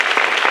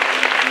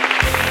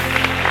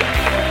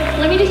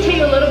Let me just tell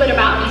you a little bit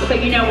about me so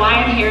you know why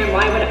I'm here and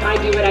why I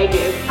do what I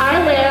do.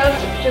 I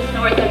live just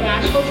north of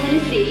Nashville,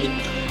 Tennessee.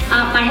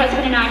 My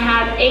husband and I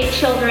have 8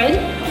 children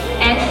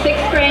and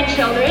 6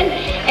 grandchildren.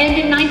 And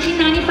in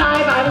 1995,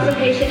 I was a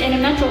patient in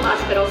a mental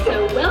hospital.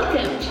 So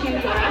welcome to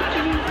your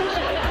afternoon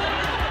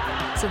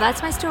session. So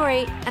that's my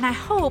story, and I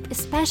hope,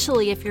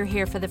 especially if you're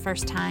here for the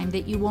first time,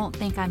 that you won't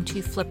think I'm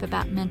too flip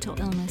about mental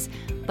illness.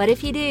 But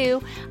if you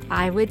do,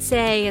 I would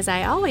say, as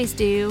I always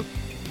do,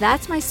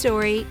 that's my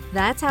story,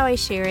 that's how I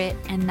share it,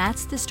 and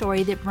that's the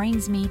story that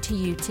brings me to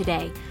you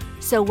today.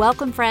 So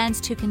welcome, friends,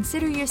 to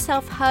Consider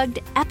Yourself Hugged,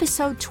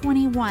 episode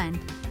 21.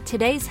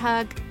 Today's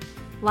hug,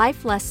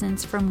 Life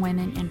Lessons from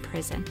Women in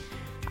Prison.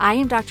 I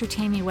am Dr.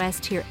 Tammy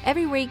West, here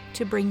every week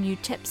to bring you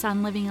tips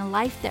on living a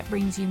life that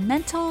brings you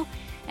mental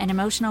and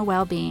emotional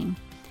well-being.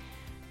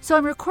 So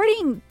I'm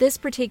recording this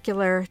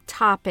particular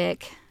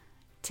topic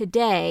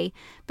today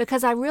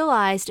because I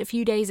realized a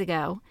few days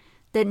ago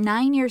that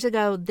 9 years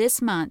ago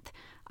this month,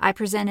 I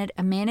presented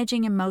a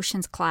managing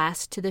emotions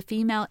class to the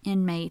female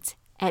inmates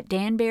at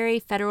Danbury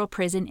Federal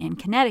Prison in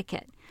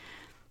Connecticut.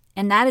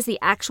 And that is the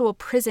actual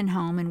prison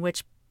home in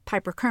which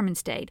Piper Kerman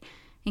stayed.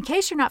 In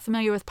case you're not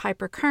familiar with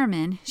Piper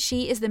Kerman,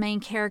 she is the main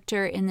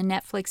character in the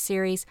Netflix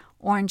series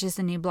Orange is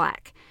the New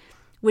Black,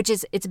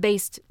 it's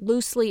based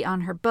loosely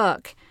on her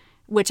book,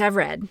 which I've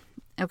read.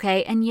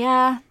 Okay, and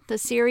yeah, the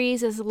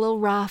series is a little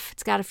rough.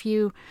 It's got a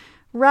few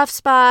rough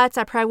spots.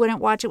 I probably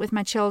wouldn't watch it with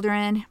my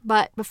children,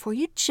 but before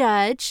you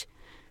judge,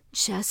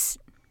 just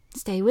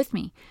stay with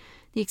me.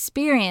 The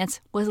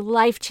experience was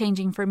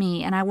life-changing for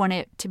me, and I want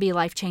it to be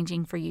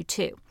life-changing for you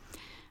too.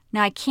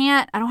 Now, I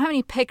don't have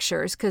any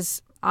pictures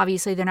because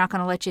obviously they're not going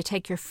to let you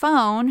take your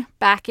phone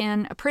back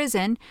in a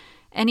prison,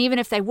 and even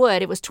if they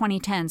would, it was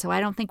 2010, so I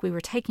don't think we were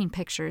taking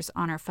pictures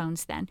on our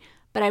phones then.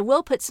 But I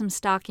will put some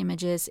stock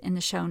images in the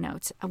show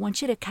notes. I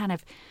want you to kind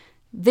of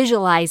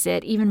visualize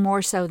it even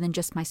more so than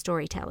just my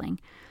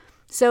storytelling.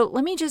 So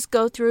let me just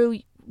go through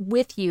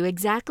with you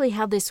exactly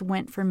how this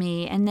went for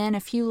me and then a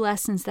few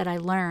lessons that I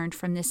learned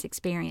from this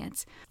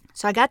experience.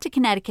 So I got to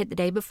Connecticut the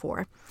day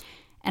before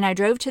and I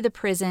drove to the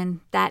prison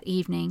that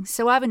evening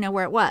so I would know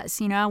where it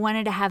was. I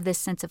wanted to have this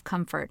sense of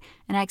comfort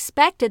and I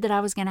expected that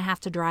I was going to have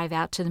to drive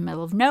out to the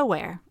middle of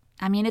nowhere.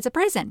 It's a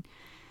prison.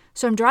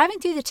 So I'm driving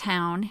through the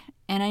town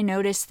and I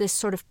noticed this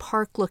sort of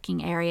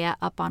park-looking area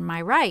up on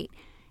my right.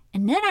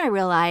 And then I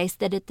realized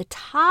that at the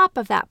top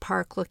of that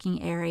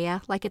park-looking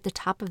area, like at the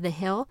top of the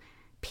hill,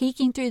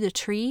 peeking through the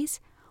trees,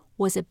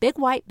 was a big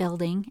white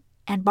building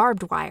and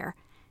barbed wire.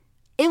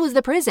 It was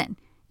the prison.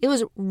 It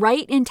was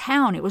right in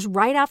town. It was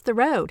right off the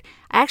road.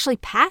 I actually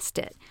passed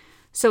it.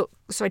 So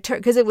I turned,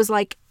 because it was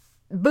like,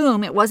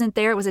 boom, it wasn't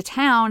there. It was a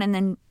town, and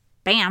then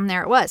bam,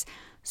 there it was.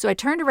 So I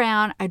turned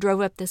around. I drove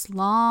up this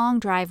long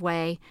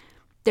driveway.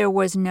 There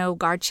was no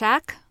guard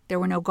shack. There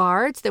were no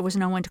guards. There was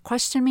no one to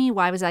question me.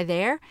 Why was I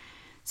there?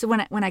 So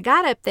when I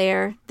got up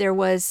there, there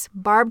was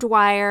barbed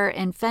wire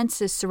and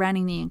fences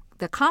surrounding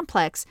the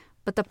complex,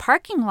 but the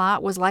parking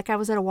lot was like I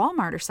was at a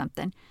Walmart or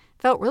something.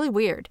 It felt really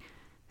weird.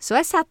 So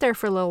I sat there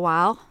for a little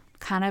while,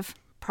 kind of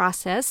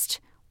processed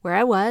where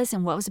I was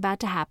and what was about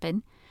to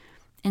happen.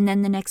 And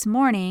then the next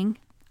morning,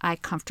 I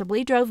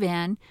comfortably drove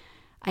in.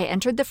 I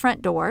entered the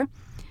front door.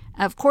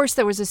 Of course,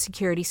 there was a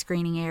security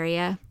screening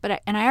area, I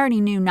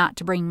already knew not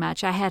to bring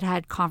much. I had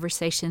had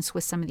conversations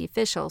with some of the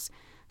officials.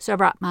 So I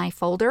brought my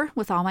folder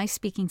with all my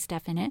speaking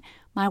stuff in it,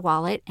 my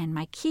wallet, and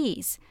my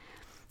keys.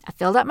 I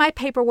filled out my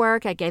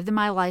paperwork, I gave them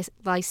my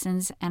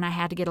license, and I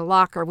had to get a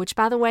locker, which,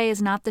 by the way,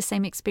 is not the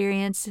same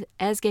experience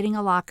as getting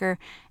a locker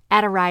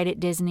at a ride at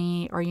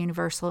Disney or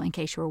Universal, in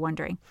case you were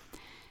wondering.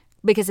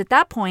 Because at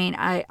that point,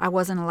 I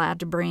wasn't allowed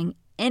to bring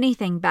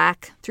anything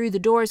back through the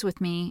doors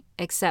with me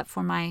except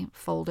for my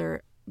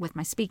folder with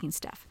my speaking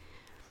stuff.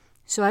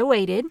 So I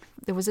waited.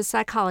 There was a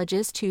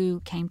psychologist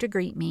who came to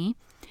greet me.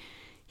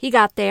 He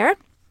got there.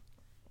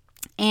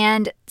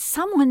 And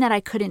someone that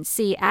I couldn't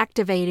see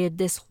activated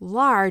this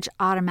large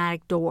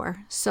automatic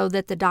door so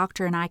that the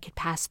doctor and I could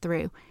pass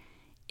through.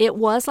 It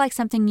was like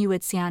something you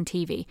would see on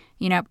TV,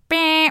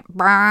 bam,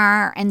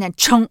 brr, and then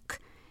chunk.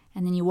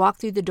 And then you walk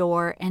through the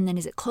door, and then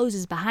as it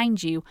closes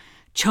behind you,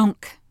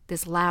 chunk,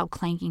 this loud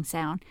clanking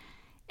sound.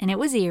 And it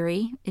was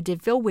eerie. It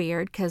did feel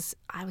weird because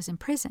I was in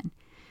prison.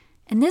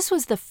 And this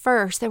was the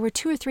first. There were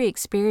 2 or 3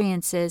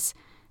 experiences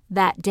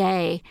that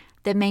day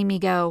that made me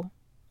go,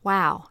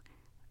 wow.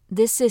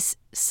 This is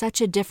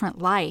such a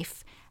different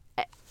life.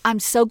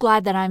 I'm so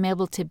glad that I'm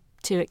able to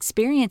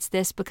experience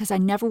this because I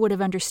never would have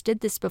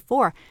understood this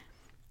before.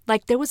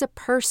 Like there was a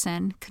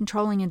person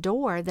controlling a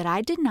door that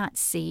I did not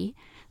see.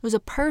 There was a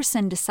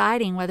person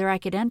deciding whether I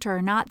could enter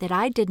or not that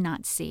I did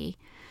not see.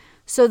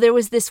 So there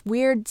was this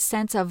weird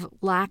sense of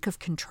lack of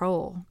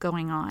control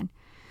going on.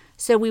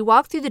 So we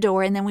walked through the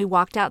door and then we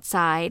walked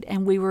outside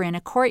and we were in a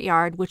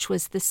courtyard, which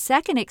was the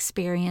second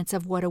experience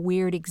of what a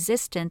weird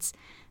existence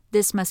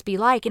this must be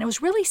like. And it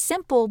was really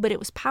simple, but it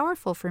was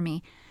powerful for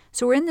me.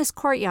 So we're in this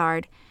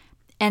courtyard,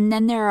 and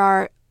then there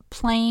are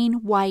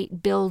plain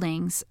white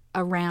buildings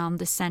around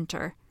the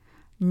center.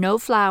 No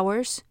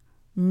flowers,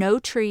 no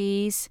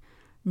trees,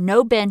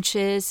 no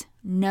benches,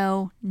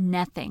 No,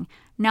 nothing.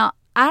 Now,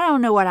 I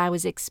don't know what I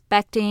was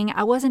expecting.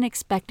 I wasn't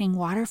expecting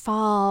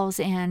waterfalls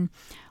and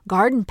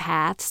garden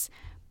paths,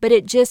 but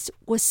it just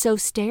was so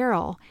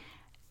sterile.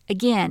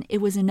 Again, it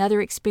was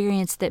another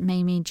experience that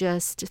made me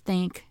just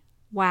think,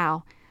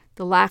 wow,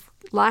 the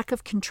lack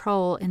of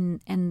control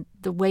and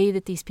the way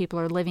that these people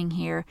are living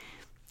here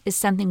is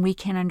something we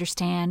can't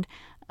understand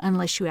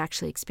unless you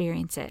actually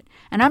experience it.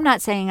 And I'm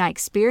not saying I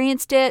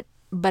experienced it,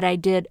 but I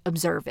did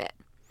observe it.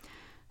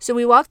 So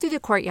we walked through the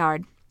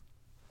courtyard,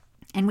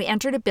 and we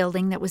entered a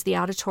building that was the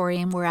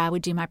auditorium where I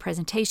would do my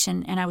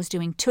presentation, and I was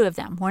doing 2 of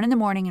them, one in the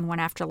morning and one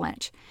after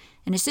lunch.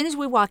 And as soon as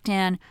we walked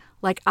in,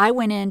 I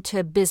went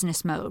into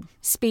business mode,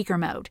 speaker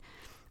mode,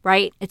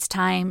 right? It's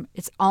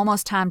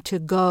almost time to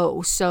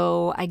go.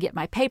 So I get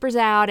my papers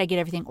out, I get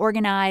everything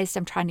organized,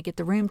 I'm trying to get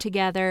the room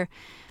together.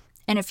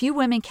 And a few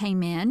women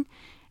came in,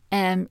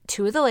 and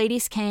 2 of the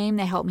ladies came,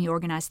 they helped me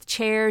organize the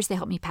chairs, they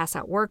helped me pass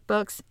out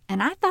workbooks,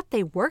 and I thought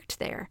they worked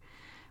there.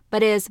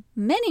 But as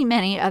many,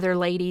 many other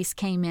ladies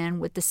came in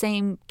with the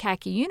same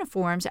khaki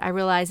uniforms, I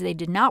realized they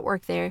did not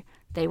work there.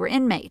 They were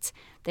inmates.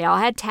 They all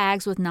had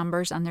tags with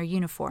numbers on their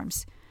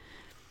uniforms.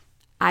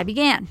 I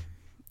began,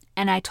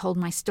 and I told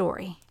my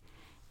story.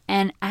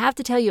 And I have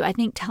to tell you, I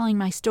think telling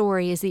my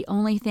story is the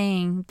only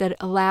thing that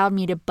allowed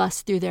me to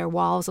bust through their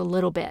walls a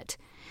little bit.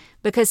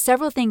 Because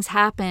several things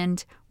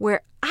happened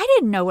where I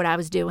didn't know what I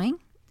was doing.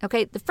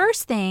 Okay, the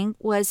first thing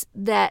was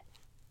that,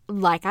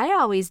 like I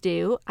always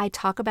do, I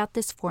talk about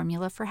this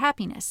formula for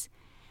happiness.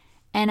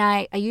 And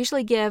I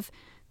usually give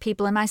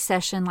people in my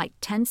session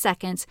 10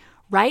 seconds,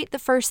 write the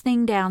first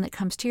thing down that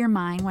comes to your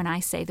mind when I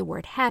say the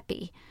word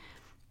happy.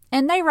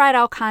 And they write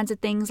all kinds of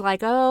things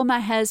like, oh, my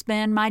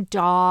husband, my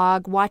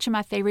dog, watching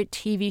my favorite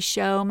TV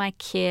show, my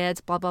kids,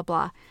 blah, blah,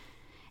 blah.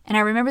 And I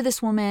remember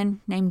this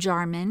woman named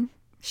Jarman.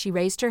 She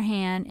raised her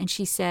hand and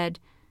she said,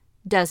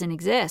 doesn't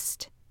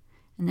exist.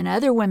 And then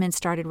other women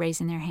started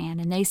raising their hand,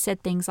 and they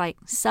said things like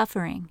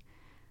suffering,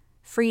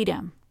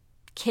 freedom,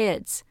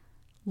 kids,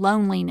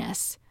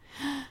 loneliness.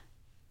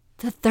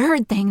 The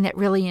third thing that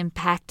really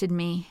impacted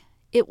me,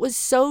 it was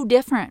so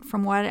different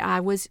from what I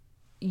was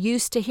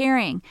used to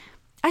hearing.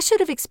 I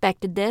should have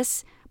expected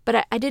this,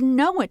 but I didn't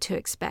know what to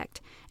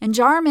expect. And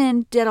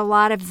Jarman did a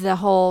lot of the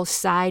whole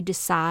side to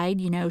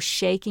side,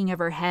 shaking of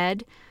her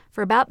head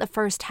for about the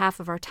first half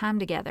of our time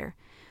together.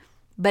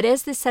 But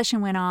as this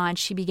session went on,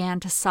 she began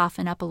to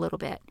soften up a little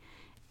bit.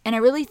 And I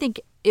really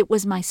think it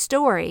was my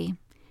story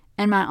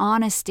and my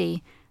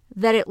honesty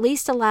that at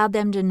least allowed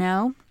them to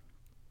know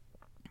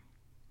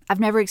I've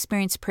never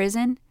experienced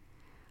prison,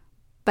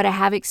 but I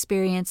have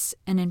experienced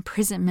an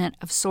imprisonment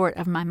of sort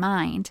of my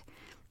mind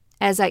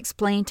as I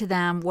explained to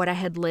them what I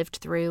had lived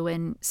through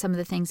and some of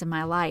the things in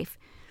my life.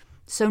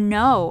 So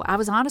no, I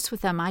was honest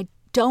with them. I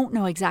don't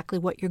know exactly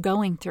what you're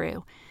going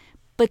through.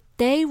 But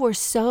they were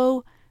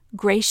so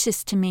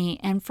gracious to me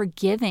and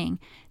forgiving.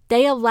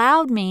 They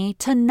allowed me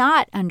to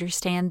not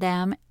understand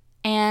them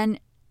and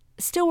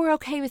still were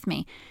okay with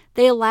me.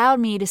 They allowed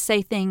me to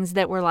say things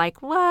that were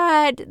like,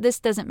 what? This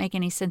doesn't make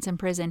any sense in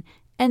prison.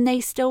 And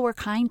they still were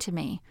kind to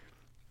me.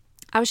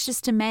 I was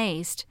just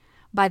amazed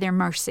by their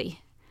mercy,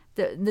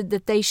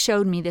 that they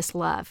showed me this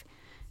love.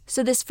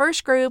 So this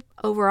first group,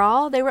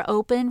 overall, they were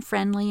open,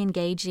 friendly,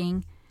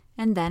 engaging,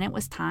 and then it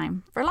was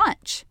time for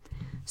lunch.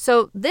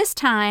 So this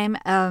time,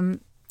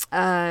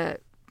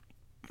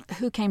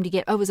 who came to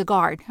get, it was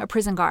a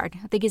prison guard.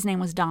 I think his name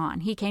was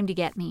Don. He came to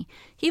get me.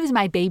 He was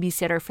my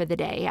babysitter for the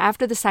day.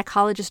 After the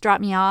psychologist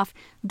dropped me off,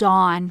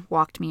 Don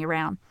walked me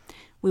around.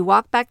 We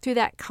walked back through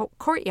that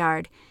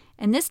courtyard,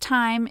 and this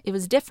time it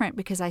was different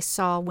because I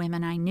saw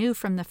women I knew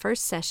from the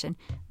first session.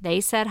 They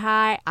said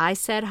hi, I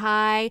said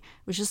hi. It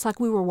was just like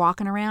we were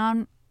walking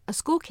around a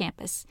school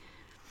campus.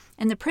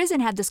 And the prison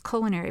had this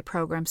culinary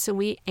program, so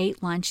we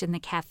ate lunch in the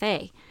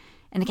cafe.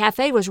 And the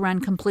cafe was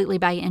run completely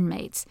by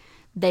inmates.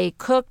 They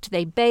cooked,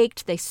 they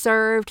baked, they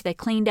served, they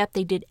cleaned up,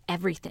 they did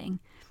everything.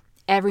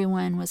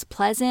 Everyone was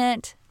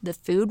pleasant, the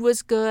food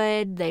was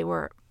good,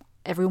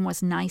 everyone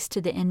was nice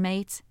to the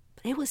inmates,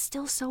 but it was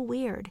still so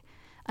weird.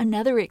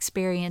 Another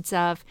experience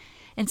of,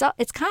 and so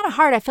it's kind of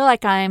hard. I feel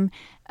like I'm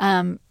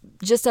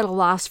just at a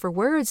loss for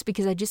words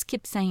because I just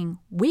keep saying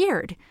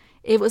weird.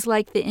 It was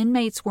like the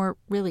inmates weren't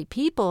really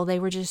people, they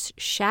were just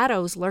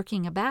shadows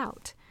lurking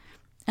about.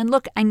 And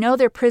look, I know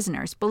they're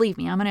prisoners. Believe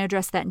me, I'm going to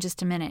address that in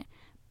just a minute.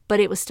 But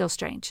it was still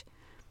strange.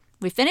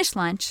 We finished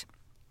lunch,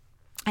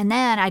 and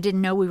then I didn't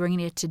know we were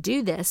going to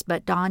do this,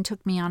 but Dawn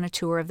took me on a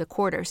tour of the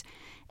quarters.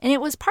 And it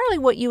was partly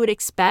what you would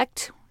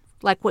expect,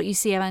 like what you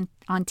see on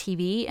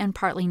TV, and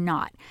partly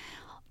not.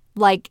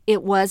 Like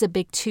it was a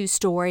big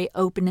 2-story,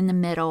 open in the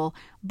middle,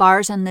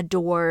 bars on the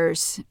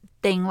doors,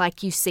 thing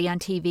like you see on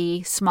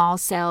TV, small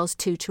cells,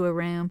 2 to a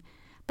room.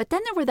 But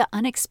then there were the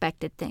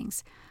unexpected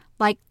things.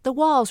 Like the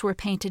walls were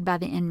painted by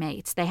the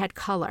inmates. They had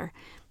color.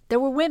 There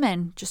were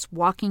women just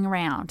walking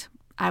around.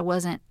 I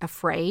wasn't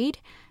afraid.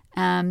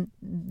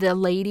 The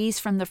ladies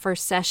from the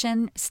first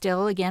session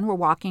still, again, were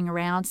walking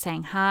around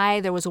saying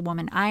hi. There was a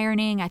woman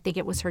ironing. I think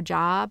it was her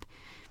job.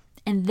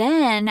 And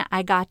then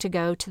I got to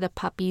go to the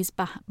puppies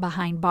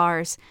behind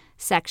bars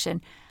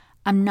section.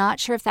 I'm not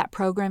sure if that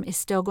program is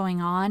still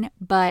going on,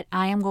 but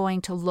I am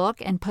going to look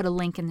and put a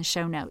link in the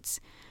show notes.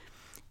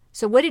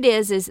 So what it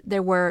is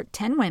there were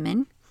 10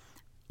 women.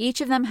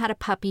 Each of them had a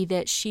puppy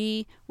that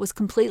she was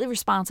completely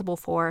responsible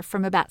for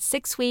from about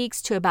 6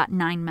 weeks to about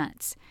 9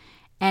 months.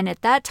 And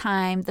at that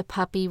time, the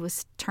puppy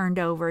was turned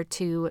over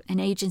to an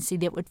agency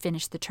that would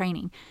finish the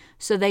training.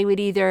 So they would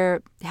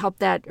either help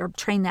that or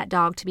train that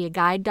dog to be a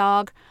guide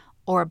dog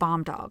or a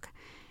bomb dog.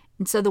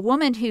 And so the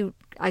woman who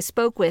I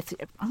spoke with,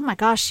 oh my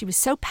gosh, she was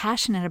so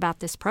passionate about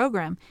this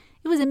program.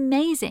 It was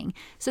amazing.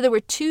 So there were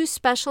 2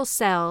 special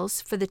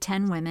cells for the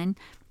 10 women,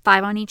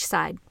 5 on each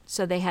side.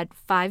 So they had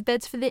 5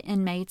 beds for the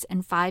inmates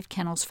and 5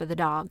 kennels for the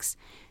dogs.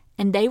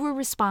 And they were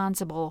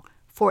responsible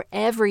for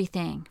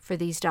everything for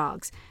these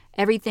dogs.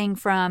 Everything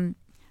from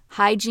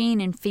hygiene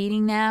and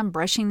feeding them,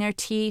 brushing their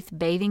teeth,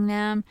 bathing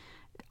them,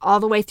 all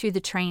the way through the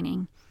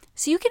training.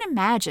 So you can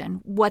imagine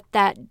what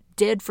that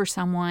did for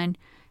someone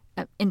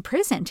in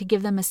prison to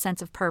give them a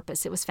sense of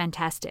purpose. It was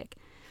fantastic.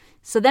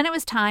 So then it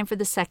was time for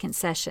the second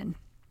session.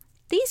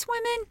 These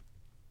women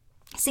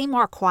seemed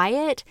more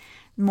quiet,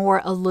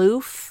 more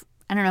aloof.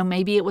 I don't know,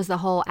 maybe it was the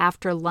whole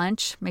after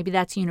lunch. Maybe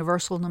that's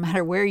universal no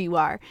matter where you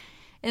are.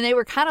 And they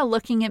were kind of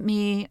looking at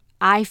me.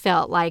 I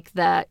felt like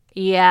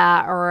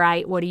yeah, all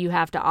right, what do you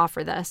have to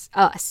offer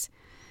us?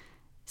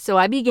 So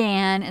I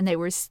began, and they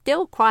were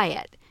still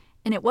quiet.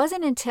 And it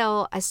wasn't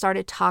until I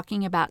started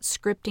talking about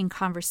scripting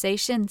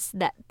conversations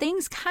that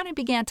things kind of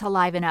began to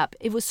liven up.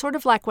 It was sort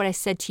of like what I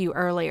said to you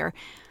earlier.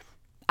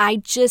 I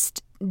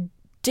just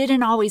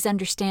didn't always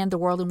understand the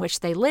world in which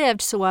they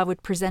lived, so I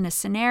would present a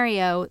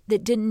scenario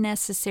that didn't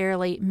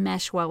necessarily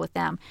mesh well with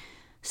them.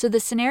 So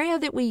the scenario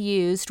that we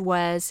used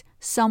was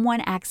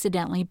someone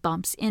accidentally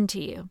bumps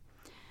into you.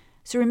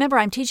 So remember,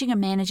 I'm teaching a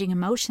managing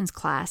emotions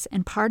class,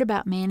 and part of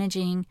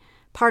managing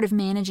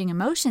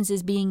emotions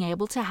is being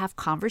able to have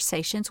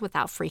conversations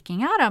without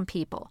freaking out on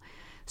people.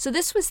 So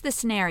this was the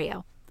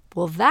scenario.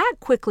 Well, that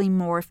quickly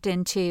morphed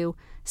into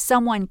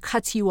someone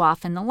cuts you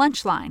off in the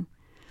lunch line.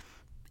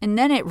 And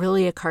then it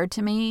really occurred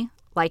to me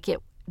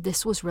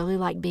this was really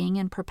like being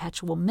in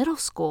perpetual middle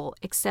school,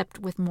 except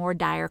with more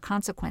dire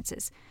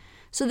consequences.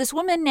 So this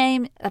woman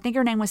I think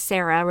her name was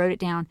Sarah, I wrote it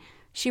down.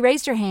 She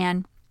raised her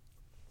hand,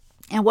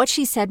 and what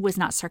she said was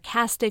not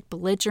sarcastic,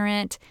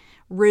 belligerent,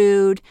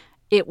 rude.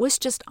 It was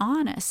just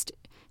honest.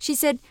 She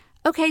said,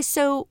 okay,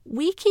 so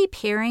we keep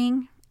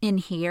hearing in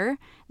here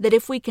that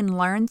if we can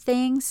learn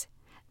things,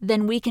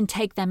 then we can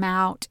take them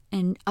out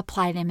and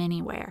apply them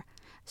anywhere.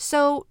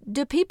 So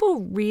do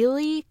people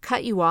really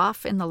cut you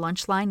off in the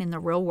lunch line in the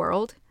real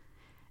world?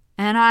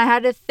 And I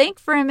had to think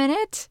for a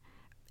minute.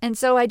 And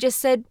so I just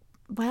said,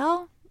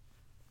 well,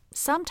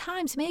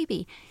 sometimes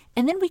maybe.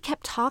 And then we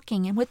kept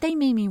talking. And what they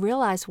made me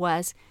realize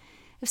was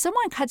if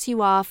someone cuts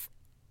you off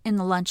in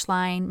the lunch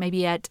line,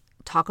 maybe at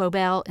Taco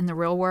Bell in the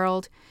real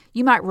world,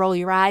 you might roll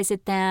your eyes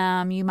at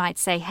them. You might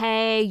say,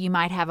 hey, you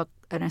might have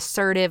an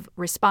assertive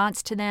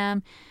response to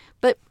them.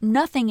 But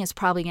nothing is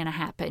probably going to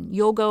happen.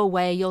 You'll go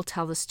away. You'll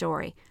tell the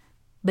story.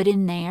 But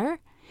in there,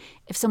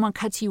 if someone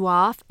cuts you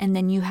off and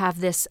then you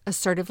have this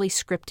assertively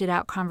scripted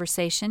out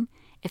conversation,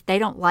 if they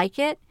don't like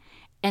it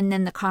and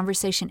then the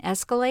conversation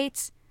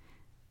escalates,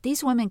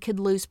 these women could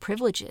lose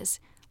privileges,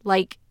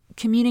 like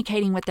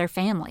communicating with their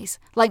families.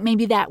 Like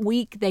maybe that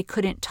week they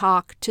couldn't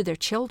talk to their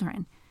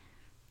children.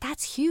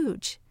 That's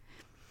huge.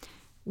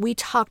 We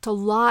talked a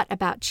lot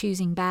about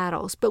choosing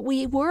battles, but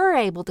we were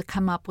able to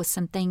come up with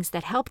some things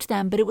that helped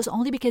them, but it was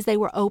only because they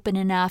were open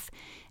enough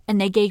and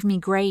they gave me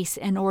grace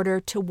in order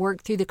to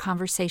work through the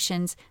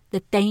conversations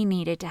that they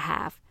needed to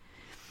have.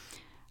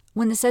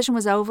 When the session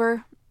was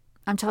over,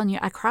 I'm telling you,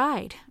 I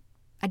cried.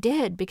 I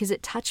did, because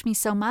it touched me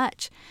so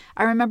much.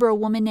 I remember a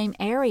woman named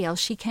Ariel.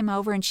 She came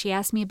over and she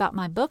asked me about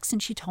my books,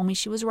 and she told me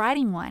she was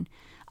writing one.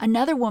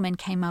 Another woman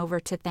came over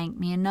to thank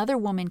me. Another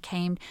woman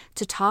came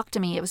to talk to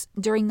me. It was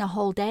during the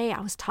whole day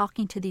I was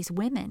talking to these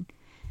women.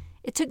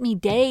 It took me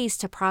days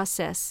to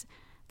process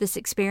this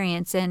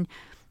experience. And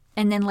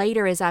then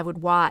later, as I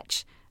would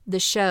watch the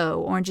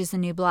show, Orange is the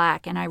New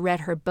Black, and I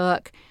read her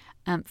book,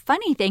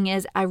 funny thing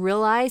is, I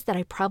realized that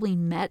I probably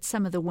met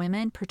some of the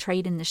women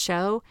portrayed in the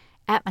show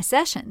at my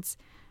sessions.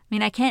 I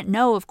mean, I can't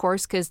know, of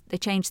course, because they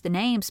changed the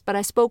names, but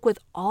I spoke with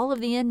all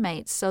of the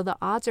inmates, so the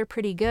odds are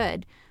pretty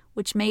good,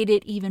 which made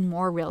it even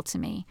more real to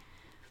me.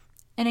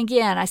 And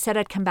again, I said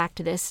I'd come back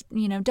to this.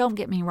 Don't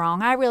get me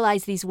wrong. I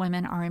realize these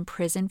women are in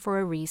prison for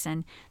a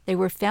reason. They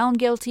were found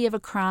guilty of a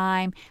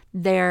crime.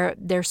 They're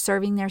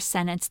serving their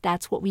sentence.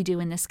 That's what we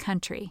do in this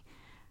country.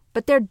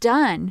 But they're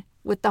done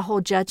with the whole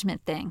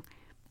judgment thing.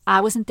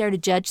 I wasn't there to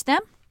judge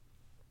them.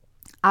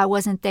 I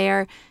wasn't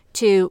there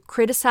to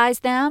criticize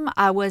them.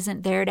 I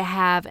wasn't there to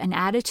have an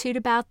attitude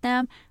about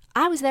them.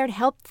 I was there to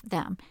help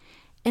them.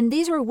 And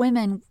these were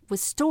women with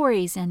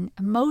stories and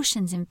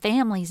emotions and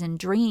families and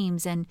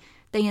dreams, and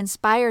they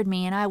inspired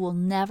me, and I will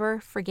never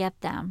forget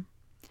them.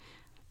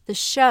 The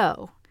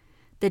show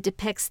that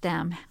depicts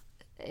them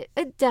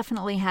it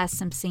definitely has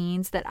some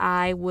scenes that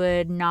I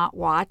would not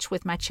watch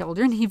with my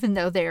children, even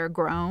though they are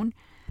grown.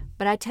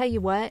 But I tell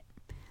you what,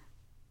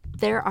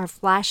 there are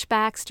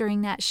flashbacks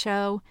during that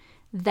show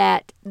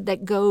that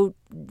go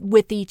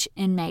with each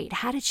inmate.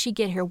 How did she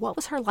get here? What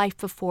was her life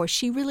before?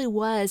 She really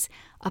was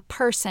a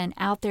person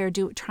out there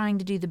trying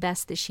to do the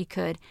best that she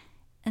could.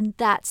 And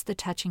that's the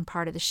touching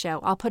part of the show.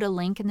 I'll put a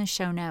link in the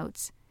show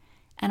notes.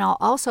 And I'll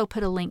also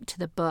put a link to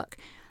the book.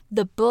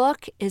 The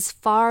book is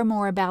far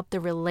more about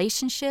the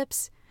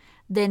relationships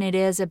than it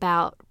is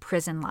about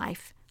prison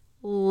life.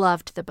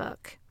 Loved the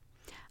book.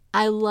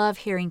 I love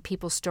hearing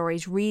people's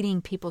stories,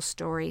 reading people's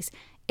stories.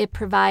 It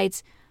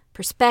provides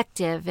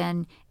perspective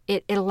and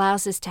it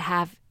allows us to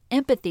have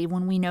empathy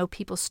when we know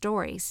people's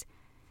stories.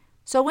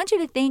 So I want you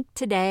to think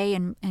today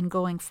and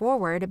going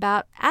forward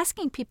about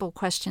asking people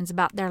questions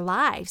about their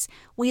lives.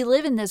 We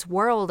live in this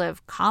world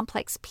of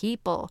complex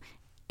people.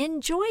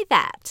 Enjoy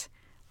that.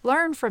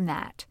 Learn from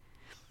that.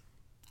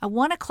 I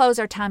want to close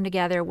our time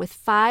together with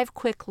 5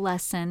 quick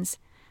lessons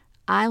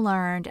I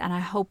learned and I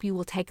hope you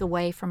will take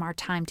away from our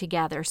time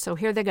together. So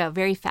here they go,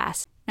 very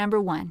fast. Number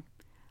 1,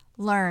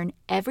 learn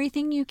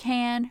everything you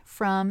can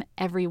from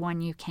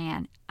everyone you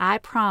can. I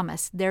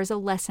promise there's a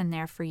lesson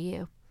there for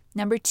you.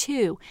 Number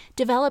 2,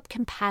 develop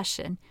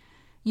compassion.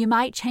 You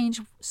might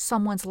change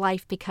someone's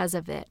life because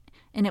of it,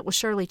 and it will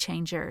surely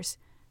change yours.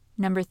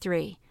 Number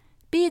 3,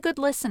 be a good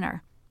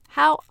listener.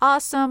 How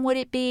awesome would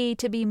it be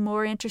to be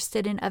more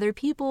interested in other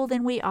people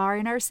than we are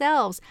in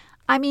ourselves?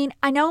 I mean,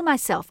 I know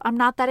myself. I'm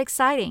not that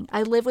exciting.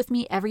 I live with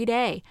me every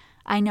day.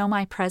 I know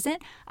my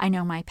present. I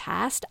know my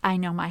past. I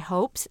know my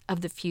hopes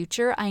of the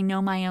future. I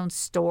know my own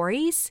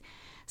stories.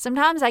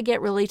 Sometimes I get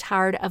really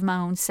tired of my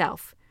own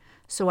self.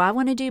 So I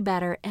want to do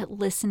better at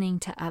listening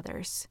to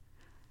others.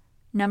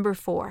 Number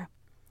 4,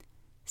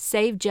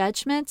 save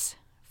judgments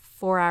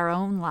for our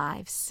own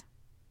lives.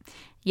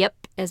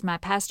 Yep, as my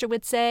pastor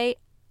would say,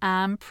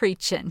 I'm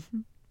preaching.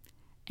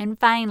 And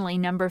finally,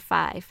 number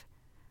 5,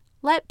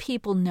 let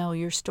people know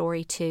your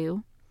story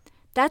too.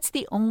 That's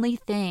the only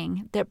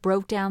thing that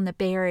broke down the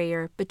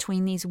barrier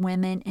between these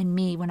women and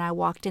me when I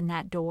walked in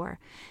that door.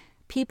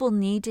 People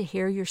need to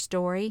hear your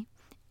story,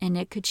 and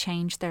it could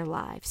change their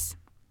lives.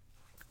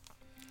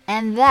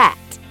 And that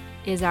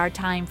is our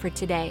time for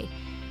today.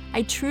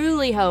 I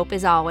truly hope,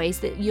 as always,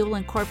 that you'll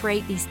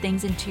incorporate these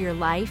things into your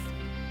life.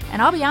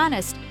 And I'll be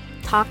honest,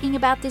 talking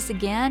about this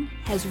again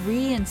has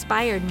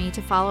re-inspired me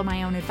to follow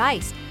my own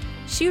advice.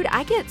 Shoot,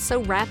 I get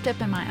so wrapped up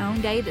in my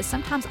own day that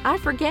sometimes I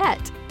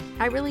forget.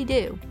 I really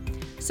do.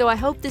 So I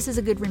hope this is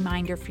a good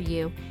reminder for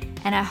you,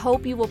 and I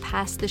hope you will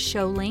pass the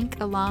show link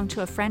along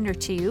to a friend or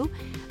two.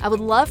 I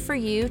would love for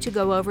you to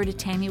go over to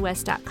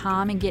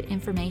TammyWest.com and get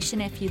information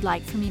if you'd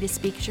like for me to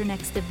speak at your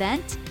next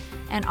event.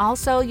 And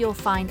also, you'll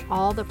find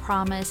all the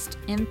promised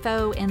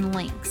info and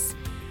links.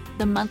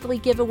 The monthly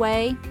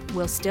giveaway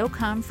will still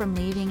come from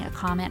leaving a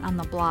comment on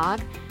the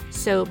blog,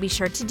 so be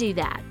sure to do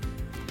that.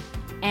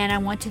 And I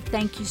want to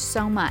thank you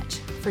so much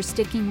for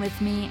sticking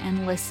with me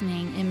and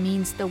listening. It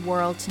means the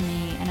world to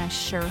me, and I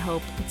sure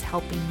hope it's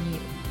helping you.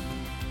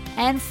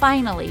 And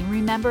finally,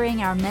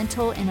 remembering our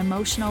mental and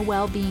emotional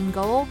well-being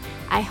goal,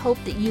 I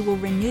hope that you will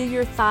renew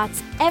your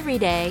thoughts every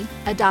day,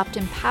 adopt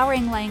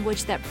empowering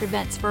language that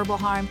prevents verbal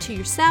harm to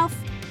yourself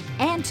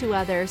and to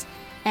others,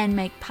 and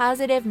make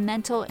positive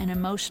mental and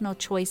emotional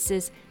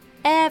choices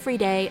every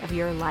day of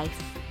your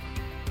life.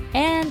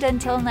 And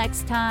until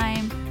next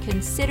time,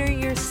 consider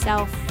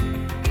yourself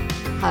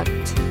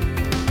hugged.